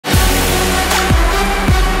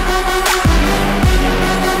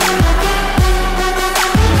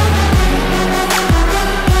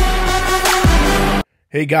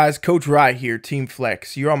Hey guys, Coach Rye here, Team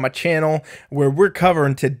Flex. You're on my channel where we're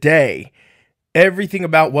covering today everything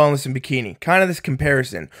about wellness and bikini. Kind of this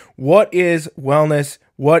comparison. What is wellness?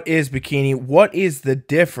 What is bikini? What is the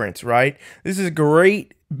difference, right? This is a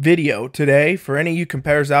great video today for any of you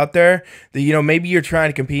competitors out there that, maybe you're trying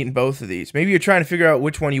to compete in both of these. Maybe you're trying to figure out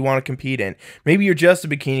which one you want to compete in. Maybe you're just a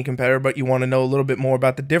bikini competitor, but you want to know a little bit more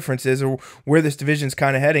about the differences or where this division's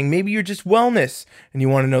kind of heading. Maybe you're just wellness and you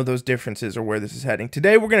want to know those differences or where this is heading.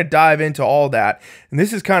 Today, we're going to dive into all that. And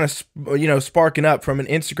this is kind of, sparking up from an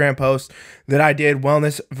Instagram post that I did,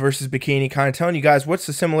 wellness versus bikini, kind of telling you guys what's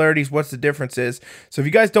the similarities, what's the differences. So if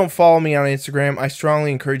you guys don't follow me on Instagram, I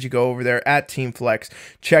strongly encourage you to go over there at Team Flex.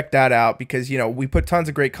 Check that out because, we put tons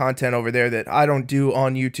of great content over there that I don't do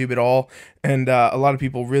on YouTube at all. And a lot of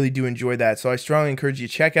people really do enjoy that. So I strongly encourage you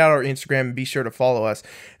to check out our Instagram and be sure to follow us.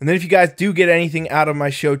 And then if you guys do get anything out of my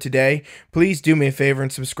show today, please do me a favor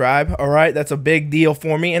and subscribe. All right, that's a big deal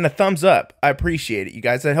for me. And a thumbs up. I appreciate it, you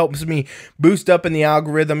guys. That helps me boost up in the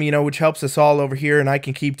algorithm, which helps us all over here. And I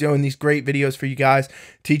can keep doing these great videos for you guys,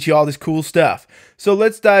 teach you all this cool stuff. So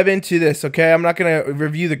let's dive into this, okay? I'm not going to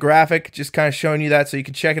review the graphic, just kind of showing you that so you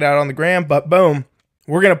can check it out on the gram. But boom.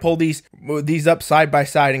 We're going to pull these up side by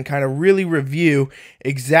side and kind of really review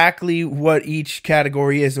exactly what each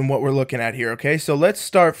category is and what we're looking at here, okay? So let's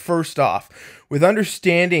start first off with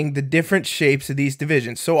understanding the different shapes of these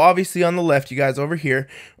divisions. So obviously on the left, you guys over here,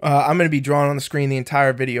 I'm going to be drawing on the screen the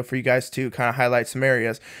entire video for you guys to kind of highlight some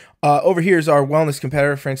areas. Over here is our wellness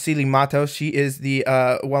competitor, Francili Matos. She is the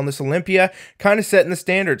Wellness Olympia, kind of setting the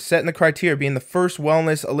standards, setting the criteria, being the first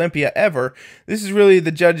Wellness Olympia ever. This is really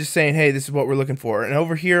the judges saying, hey, this is what we're looking for. And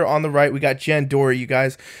over here on the right, we got Jen Dory, you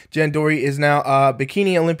guys. Jen Dory is now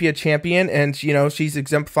Bikini Olympia champion, and, she's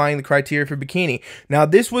exemplifying the criteria for bikini. Now,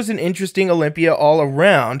 this was an interesting Olympia all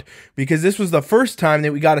around because this was the first time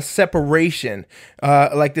that we got a separation,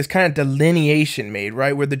 like this kind of delineation made,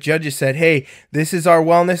 right, where the judges said, hey, this is our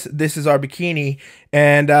wellness, this is our bikini.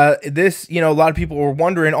 And this, a lot of people were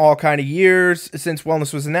wondering all kind of years since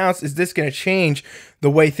wellness was announced, is this going to change the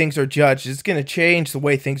way things are judged? Is it going to change the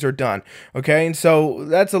way things are done? Okay, and so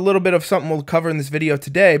that's a little bit of something we'll cover in this video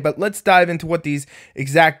today, but let's dive into what these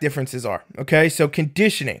exact differences are. Okay, so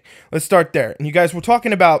conditioning, let's start there. And you guys, we're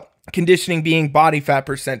talking about conditioning being body fat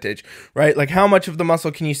percentage, right? Like how much of the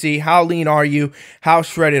muscle can you see? How lean are you? How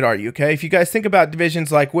shredded are you? Okay. If you guys think about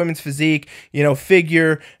divisions like women's physique,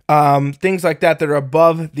 figure, things like that are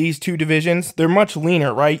above these two divisions, they're much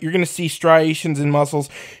leaner, right? You're going to see striations in muscles.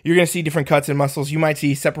 You're going to see different cuts in muscles. You might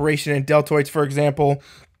see separation in deltoids, for example,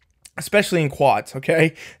 especially in quads,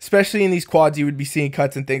 okay? Especially in these quads, you would be seeing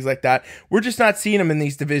cuts and things like that. We're just not seeing them in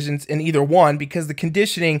these divisions in either one because the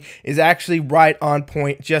conditioning is actually right on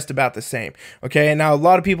point, just about the same, okay? And now a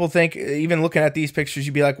lot of people think, even looking at these pictures,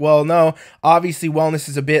 you'd be like, well, no, obviously wellness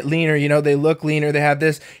is a bit leaner, they look leaner, they have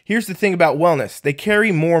this. Here's the thing about wellness. They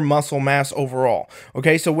carry more muscle mass overall,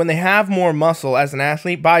 okay? So when they have more muscle as an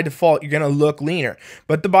athlete, by default, you're going to look leaner.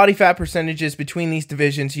 But the body fat percentages between these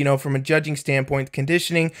divisions, from a judging standpoint,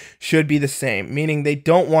 conditioning should be the same, meaning they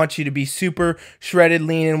don't want you to be super shredded,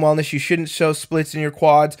 lean in wellness. You shouldn't show splits in your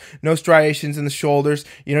quads, no striations in the shoulders.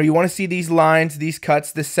 You want to see these lines, these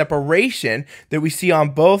cuts, this separation that we see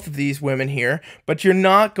on both of these women here, but you're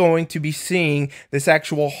not going to be seeing this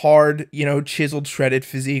actual hard, chiseled, shredded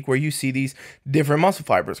physique where you see these different muscle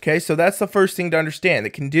fibers, okay? So that's the first thing to understand.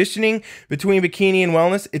 The conditioning between bikini and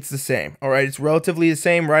wellness, it's the same, all right? It's relatively the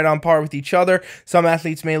same, right on par with each other. Some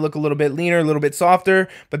athletes may look a little bit leaner, a little bit softer,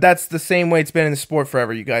 but that's the same way it's been in the sport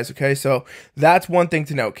forever, you guys, okay? So that's one thing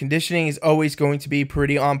to note. Conditioning is always going to be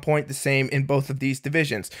pretty on point, the same in both of these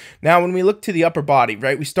divisions. Now, when we look to the upper body,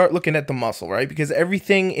 right, we start looking at the muscle, right? Because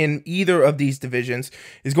everything in either of these divisions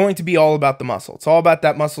is going to be all about the muscle. It's all about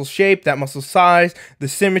that muscle shape, that muscle size, the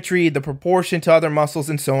symmetry, the proportion to other muscles,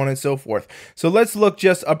 and so on and so forth. So let's look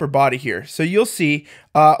just upper body here. So you'll see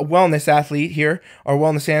a wellness athlete here, our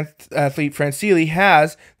wellness athlete Francili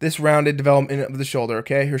has this rounded development of the shoulder,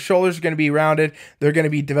 okay? Her shoulders are going to be rounded. They're going to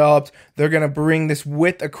be developed. They're going to bring this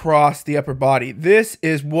width across the upper body. This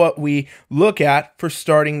is what we look at for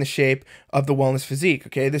starting the shape of the wellness physique,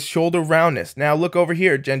 okay? This shoulder roundness. Now look over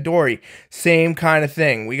here, Jen Dory, same kind of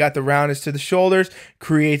thing. We got the roundness to the shoulders,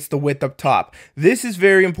 creates the width up top. This is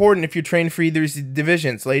very important if you're training for either of these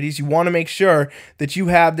divisions, ladies. You want to make sure that you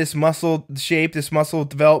have this muscle shape, this muscle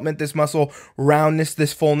development, this muscle roundness,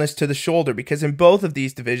 this fullness to the shoulder, because in both of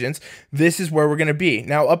these divisions, this is where we're going to be.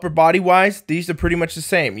 Now, upper body wise, these are pretty much the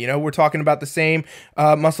same. We're talking about the same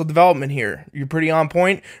muscle development here. You're pretty on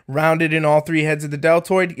point, rounded in all three heads of the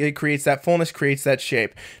deltoid. It creates that that fullness, creates that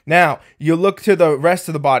shape. Now, you look to the rest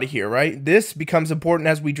of the body here, right? This becomes important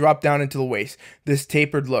as we drop down into the waist, this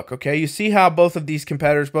tapered look, okay? You see how both of these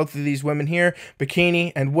competitors, both of these women here,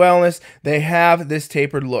 bikini and wellness, they have this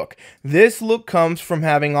tapered look. This look comes from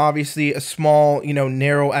having obviously a small,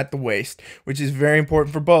 narrow at the waist, which is very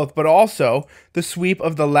important for both, but also the sweep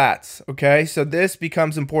of the lats, okay? So this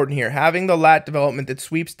becomes important here. Having the lat development that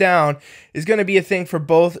sweeps down is going to be a thing for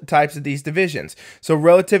both types of these divisions. So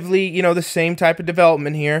relatively, the same type of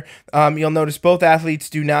development here. You'll notice both athletes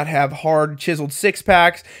do not have hard chiseled six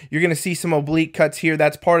packs. You're going to see some oblique cuts here.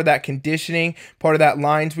 That's part of that conditioning, part of that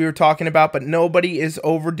lines we were talking about, but nobody is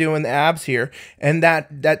overdoing the abs here. And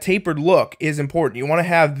that tapered look is important. You want to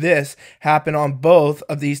have this happen on both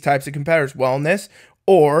of these types of competitors, wellness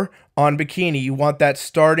or on bikini. You want that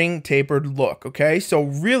starting tapered look, okay? So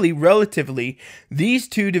really, relatively, these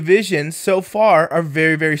two divisions so far are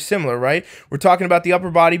very, very similar, right? We're talking about the upper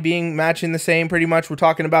body being matching the same pretty much. We're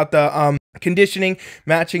talking about the conditioning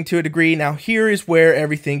matching to a degree. Now here is where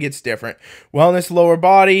everything gets different. Wellness lower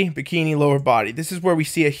body, bikini lower body. This is where we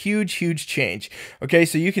see a huge change. Okay,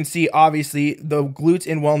 so you can see obviously the glutes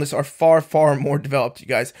in wellness are far more developed, you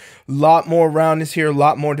guys. A lot more roundness here, a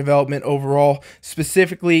lot more development overall,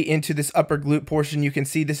 specifically into this upper glute portion. You can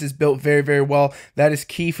see this is built very well. That is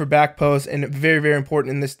key for back pose and very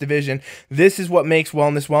important in this division. This is what makes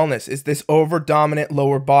wellness, is this over dominant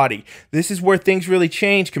lower body. This is where things really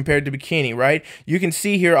change compared to bikini, right? You can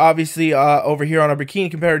see here, obviously, over here on our bikini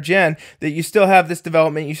competitor Jen, that you still have this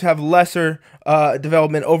development. You have lesser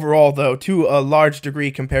development overall, though, to a large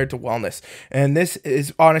degree compared to wellness. And this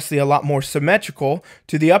is honestly a lot more symmetrical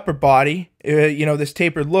to the upper body. This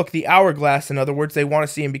tapered look, the hourglass, in other words, they want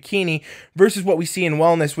to see in bikini versus what we see in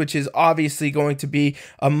wellness, which is obviously going to be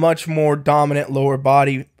a much more dominant lower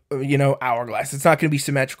body hourglass. It's not going to be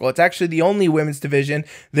symmetrical. It's actually the only women's division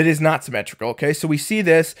that is not symmetrical, okay? So we see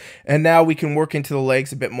this, and now we can work into the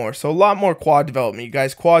legs a bit more. So a lot more quad development, you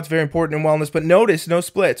guys. Quad's very important in wellness, but notice no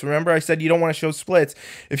splits. Remember I said you don't want to show splits.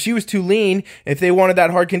 If she was too lean, if they wanted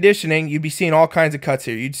that hard conditioning, you'd be seeing all kinds of cuts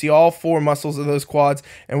here. You'd see all four muscles of those quads,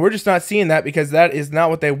 and we're just not seeing that because that is not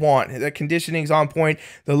what they want. The conditioning's on point.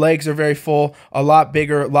 The legs are very full, a lot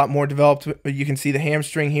bigger, a lot more developed. You can see the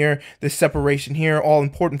hamstring here, this separation here, all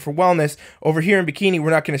important for wellness. Over here in bikini, we're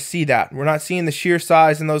not going to see that. We're not seeing the sheer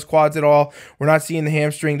size in those quads at all. We're not seeing the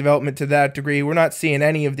hamstring development to that degree. We're not seeing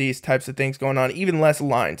any of these types of things going on, even less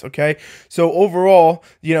lines, okay? So overall,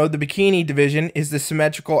 the bikini division is the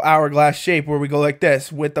symmetrical hourglass shape where we go like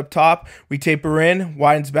this. Width up top, we taper in,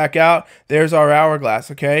 widens back out. There's our hourglass,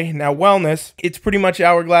 okay? Now wellness, it's pretty much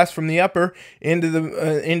hourglass from the upper into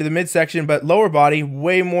the midsection, but lower body,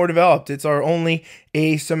 way more developed. It's our only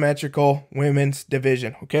asymmetrical women's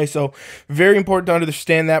division, okay? So very important to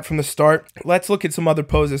understand that from the start. Let's look at some other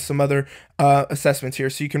poses, some other assessments here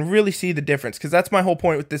so you can really see the difference, because that's my whole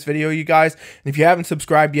point with this video, you guys. And if you haven't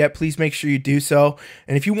subscribed yet, please make sure you do so.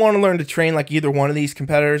 And if you want to learn to train like either one of these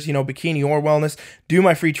competitors, bikini or wellness, do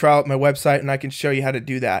my free trial at my website and I can show you how to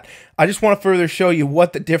do that. I just want to further show you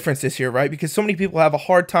what the difference is here, right? Because so many people have a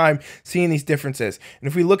hard time seeing these differences. And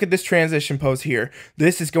if we look at this transition pose here,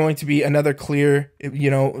 this is going to be another clear,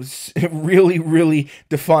 really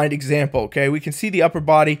defined example, okay? We can see the upper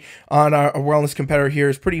body on our wellness competitor here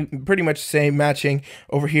is pretty much the same, matching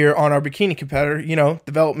over here on our bikini competitor.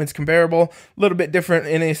 Development's comparable, a little bit different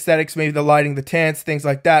in aesthetics, maybe the lighting, the tents, things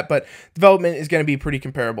like that, but development is going to be pretty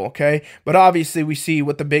comparable, okay? But obviously we see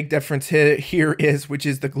what the big difference here is, which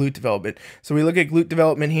is the glute development. So we look at glute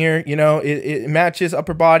development here, it matches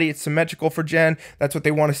upper body, it's symmetrical for Jen, that's what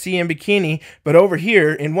they want to see in bikini. But over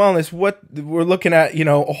here in wellness, what we're looking at,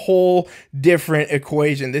 a whole different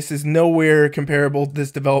equation. This is nowhere comparable,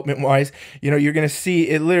 this development wise. You're going to see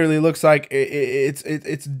it literally looks like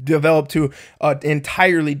it's developed to an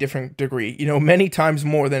entirely different degree, many times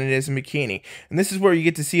more than it is in bikini. And this is where you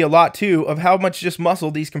get to see a lot too of how much just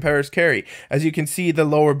muscle these competitors carry. As you can see, the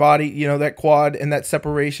lower body, that quad and that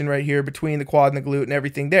separation right here between the quad and the glute and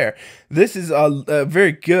everything there. This is a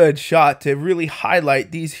very good shot to really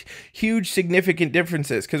highlight these huge significant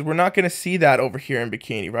differences, because we're not going to see that over here in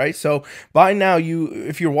bikini, right? So by now,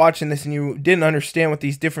 if you're watching this and you didn't understand what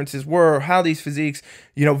these differences were or how these physiques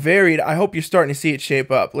varied, I hope you're starting to see it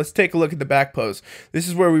shape up. Let's take a look at the back pose. This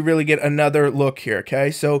is where we really get another look here,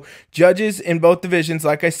 okay? So judges in both divisions,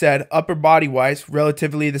 like I said, upper body wise,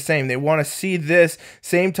 relatively the same. They want to see this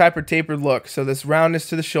same type of tapered look. So this roundness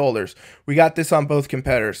to the shoulders. We got this on both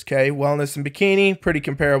competitors, okay? Wellness and bikini, pretty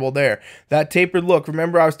comparable there. That tapered look,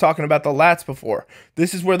 remember I was talking about the lats before.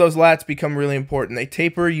 This is where those lats become really important. important. They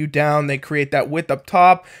taper you down, they create that width up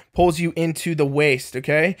top, pulls you into the waist,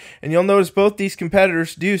 okay? And you'll notice both these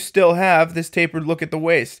competitors do still have this tapered look at the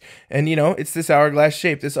waist. And, you know, it's this hourglass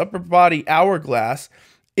shape. This upper body hourglass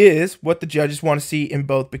is what the judges want to see in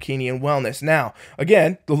both bikini and wellness. Now,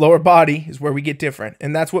 again, the lower body is where we get different,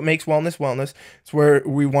 and that's what makes wellness wellness. It's where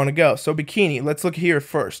we want to go. So bikini, let's look here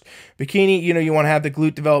first. Bikini, you know, you want to have the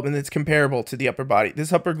glute development that's comparable to the upper body.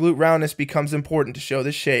 This upper glute roundness becomes important to show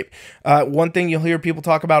this shape. One thing you'll hear people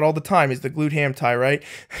talk about all the time is the glute ham tie, right?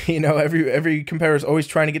 You know, every competitor is always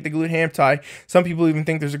trying to get the glute ham tie. Some people even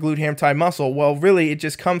think there's a glute ham tie muscle. Well, really, it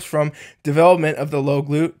just comes from development of the low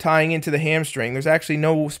glute tying into the hamstring. There's actually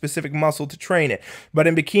no specific muscle to train it. But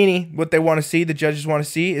in bikini, what they want to see, the judges want to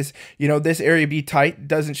see is, you know, this area be tight,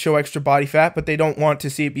 doesn't show extra body fat, but they don't want to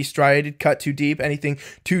see it be striated, cut too deep, anything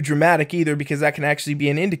too dramatic either, because that can actually be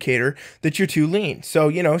an indicator that you're too lean. So,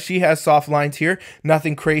 you know, she has soft lines here,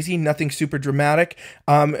 nothing crazy, nothing super dramatic.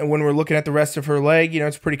 And when we're looking at the rest of her leg, you know,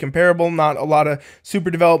 it's pretty comparable, not a lot of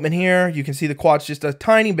super development here. You can see the quads just a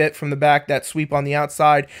tiny bit from the back, that sweep on the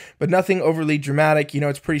outside, but nothing overly dramatic. You know,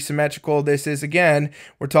 it's pretty symmetrical. This is, again,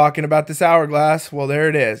 we're talking about this hourglass. Well, there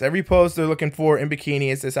it is. Every pose they're looking for in bikini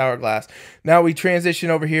is this hourglass. Now we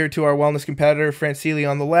transition over here to our wellness competitor, Francili,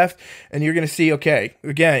 on the left, and you're going to see, okay,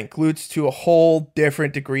 again, glutes to a whole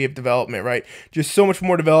different degree of development, right? Just so much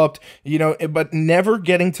more developed, you know, but never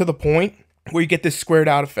getting to the point where you get this squared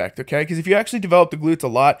out effect, okay? Because if you actually develop the glutes a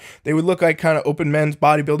lot, they would look like kind of open men's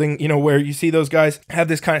bodybuilding, you know, where you see those guys have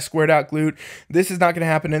this kind of squared out glute. This is not going to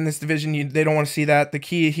happen in this division. They don't want to see that. The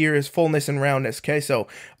key here is fullness and roundness, okay? So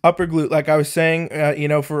upper glute, like I was saying, you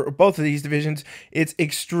know, for both of these divisions, it's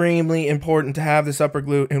extremely important to have this upper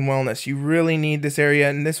glute in wellness. You really need this area,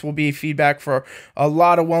 and this will be feedback for a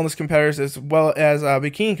lot of wellness competitors as well as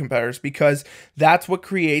bikini competitors, because that's what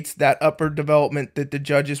creates that upper development that the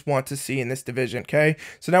judges want to see in this division, okay?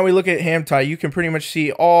 So now we look at ham tie. You can pretty much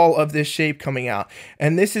see all of this shape coming out,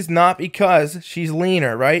 and this is not because she's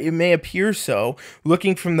leaner, right? It may appear so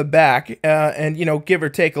looking from the back, and, you know, give or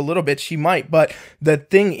take a little bit, she might, but the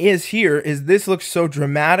thing is here is this looks so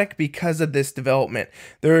dramatic because of this development.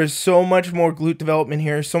 There is so much more glute development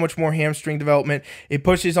here, so much more hamstring development. It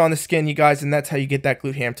pushes on the skin, you guys, and that's how you get that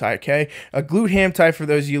glute ham tie, okay? A glute ham tie, for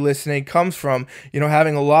those of you listening, comes from, you know,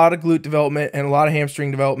 having a lot of glute development and a lot of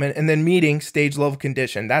hamstring development, and then meeting stage level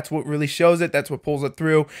condition. That's what really shows it. That's what pulls it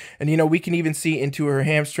through. And, you know, we can even see into her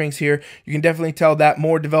hamstrings here. You can definitely tell that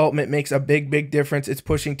more development makes a big difference. It's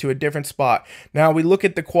pushing to a different spot. Now we look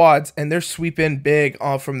at the quads, and they're sweeping big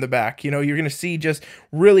off from the back. You know, you're going to see just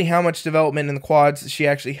really how much development in the quads she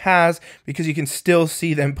actually has, because you can still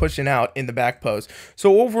see them pushing out in the back pose.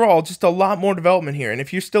 So overall, just a lot more development here. And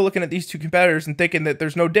if you're still looking at these two competitors and thinking that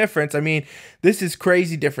there's no difference, I mean, this is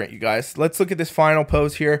crazy different, you guys. Let's look at this final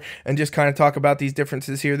pose here and just kind of talk about these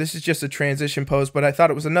differences here. This is just a transition pose, but I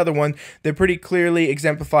thought it was another one that pretty clearly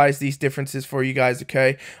exemplifies these differences for you guys,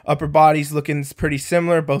 okay? Upper body's looking pretty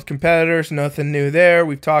similar, both competitors, nothing new there.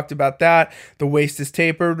 We've talked about that. The waist is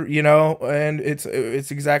tapered, you know, and it's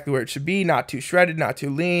exactly where it should be, not too shredded, not too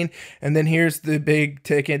lean. And then here's the big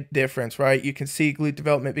ticket difference, right? You can see glute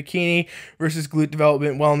development bikini versus glute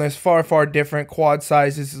development wellness, far different. Quad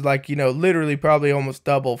sizes is like, you know, literally probably almost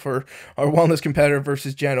double for our wellness competitor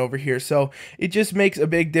versus Jen over here. So it just makes a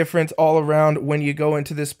big difference all around when you go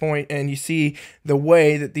into this point and you see the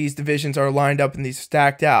way that these divisions are lined up and these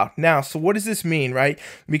stacked out. Now, so what does this mean, right?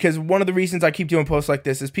 Because one of the reasons I keep doing posts like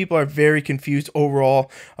this is people are very confused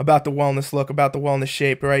overall about the wellness look, about the wellness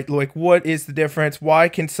shape, right? Like, what is the difference? Why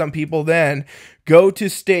can some people then go to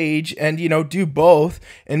stage and, you know, do both,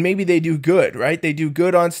 and maybe they do good, right? They do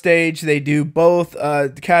good on stage, they do both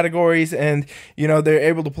categories, and, you know, they're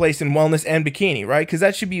able to place in wellness and bikini, right? Because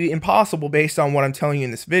that should be impossible based on what I'm telling you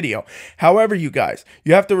in this video. However, you guys,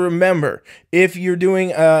 you have to remember, if you're doing,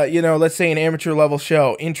 you know, let's say an amateur level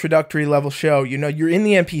show, introductory level show, you know, you're in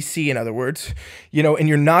the NPC, in other words, you know, and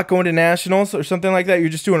you're not going to nationals or something like that, you're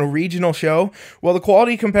just doing a regional show, well, the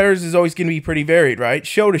quality of competitors is always going to be pretty varied, right?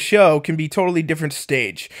 Show to show can be totally different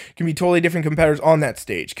stage, can be totally different competitors on that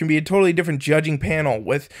stage, can be a totally different judging panel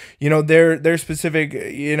with, you know, their specific,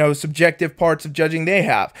 you know, subjective parts of judging they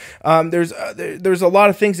have. There's a lot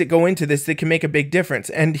of things that go into this that can make a big difference.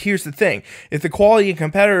 And here's the thing, if the quality of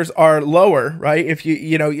competitors are lower, right, if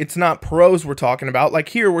you know, it's not pros we're talking about, like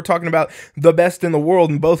here we're talking about the best in the world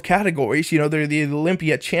in both categories, you know, they're the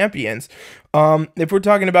Olympia champions. If we're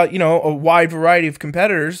talking about, a wide variety of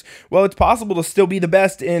competitors, well, it's possible to still be the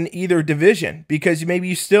best in either division because maybe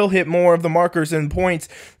you still hit more of the markers and points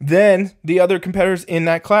than the other competitors in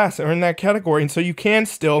that class or in that category. And so you can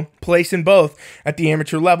still place in both at the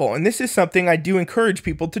amateur level. And this is something I do encourage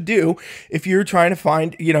people to do if you're trying to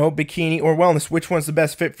find, bikini or wellness, which one's the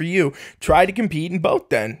best fit for you. Try to compete in both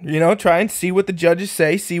then, try and see what the judges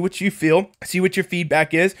say, see what you feel, see what your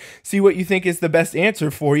feedback is, see what you think is the best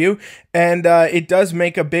answer for you. And it does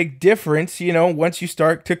make a big difference, once you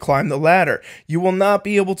start to climb the ladder. You will not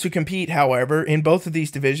be able to compete, however, in both of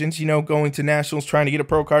these divisions, going to nationals, trying to get a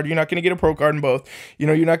pro card. You're not going to get a pro card in both.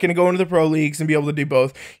 You're not going to go into the pro leagues and be able to do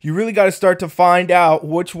both. You really got to start to find out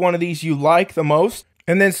which one of these you like the most,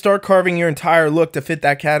 and then start carving your entire look to fit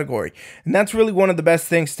that category. And that's really one of the best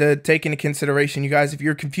things to take into consideration, you guys. If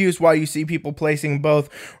you're confused why you see people placing both,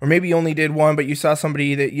 or maybe you only did one, but you saw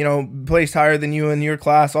somebody that, placed higher than you in your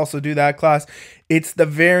class also do that class, it's the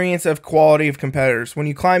variance of quality of competitors. When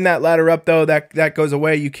you climb that ladder up, though, that goes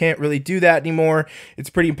away. You can't really do that anymore. It's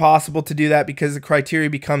pretty impossible to do that because the criteria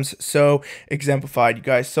becomes so exemplified, you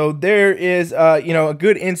guys. So there is, a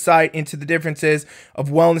good insight into the differences of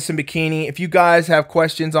wellness and bikini. If you guys have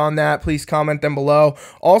questions on that, please comment them below.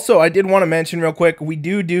 Also, I did want to mention real quick, we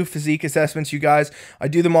do physique assessments, you guys. I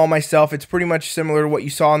do them all myself. It's pretty much similar to what you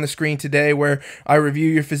saw on the screen today, where I review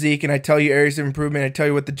your physique and I tell you areas of improvement. I tell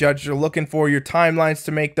you what the judges are looking for, your timelines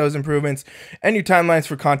to make those improvements, and your timelines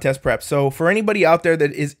for contest prep. So for anybody out there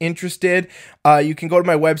that is interested, you can go to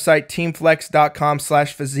my website,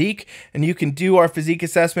 teamflex.com/physique, and you can do our physique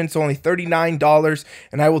assessment. It's only $39,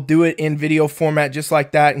 and I will do it in video format just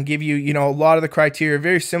like that and give you, a lot of the criteria,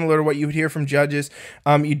 very similar to what you would hear from judges.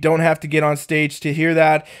 You don't have to get on stage to hear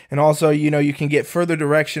that, and also, you can get further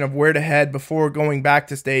direction of where to head before going back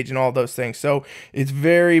to stage and all those things. So it's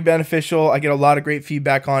very beneficial. I get a lot of great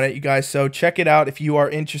feedback on it, you guys, so check it out if you are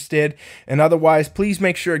interested. And otherwise, please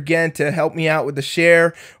make sure again to help me out with a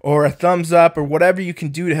share or a thumbs up or whatever you can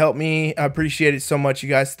do to help me. I appreciate it so much, you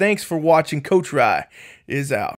guys. Thanks for watching. Coach Rye is out.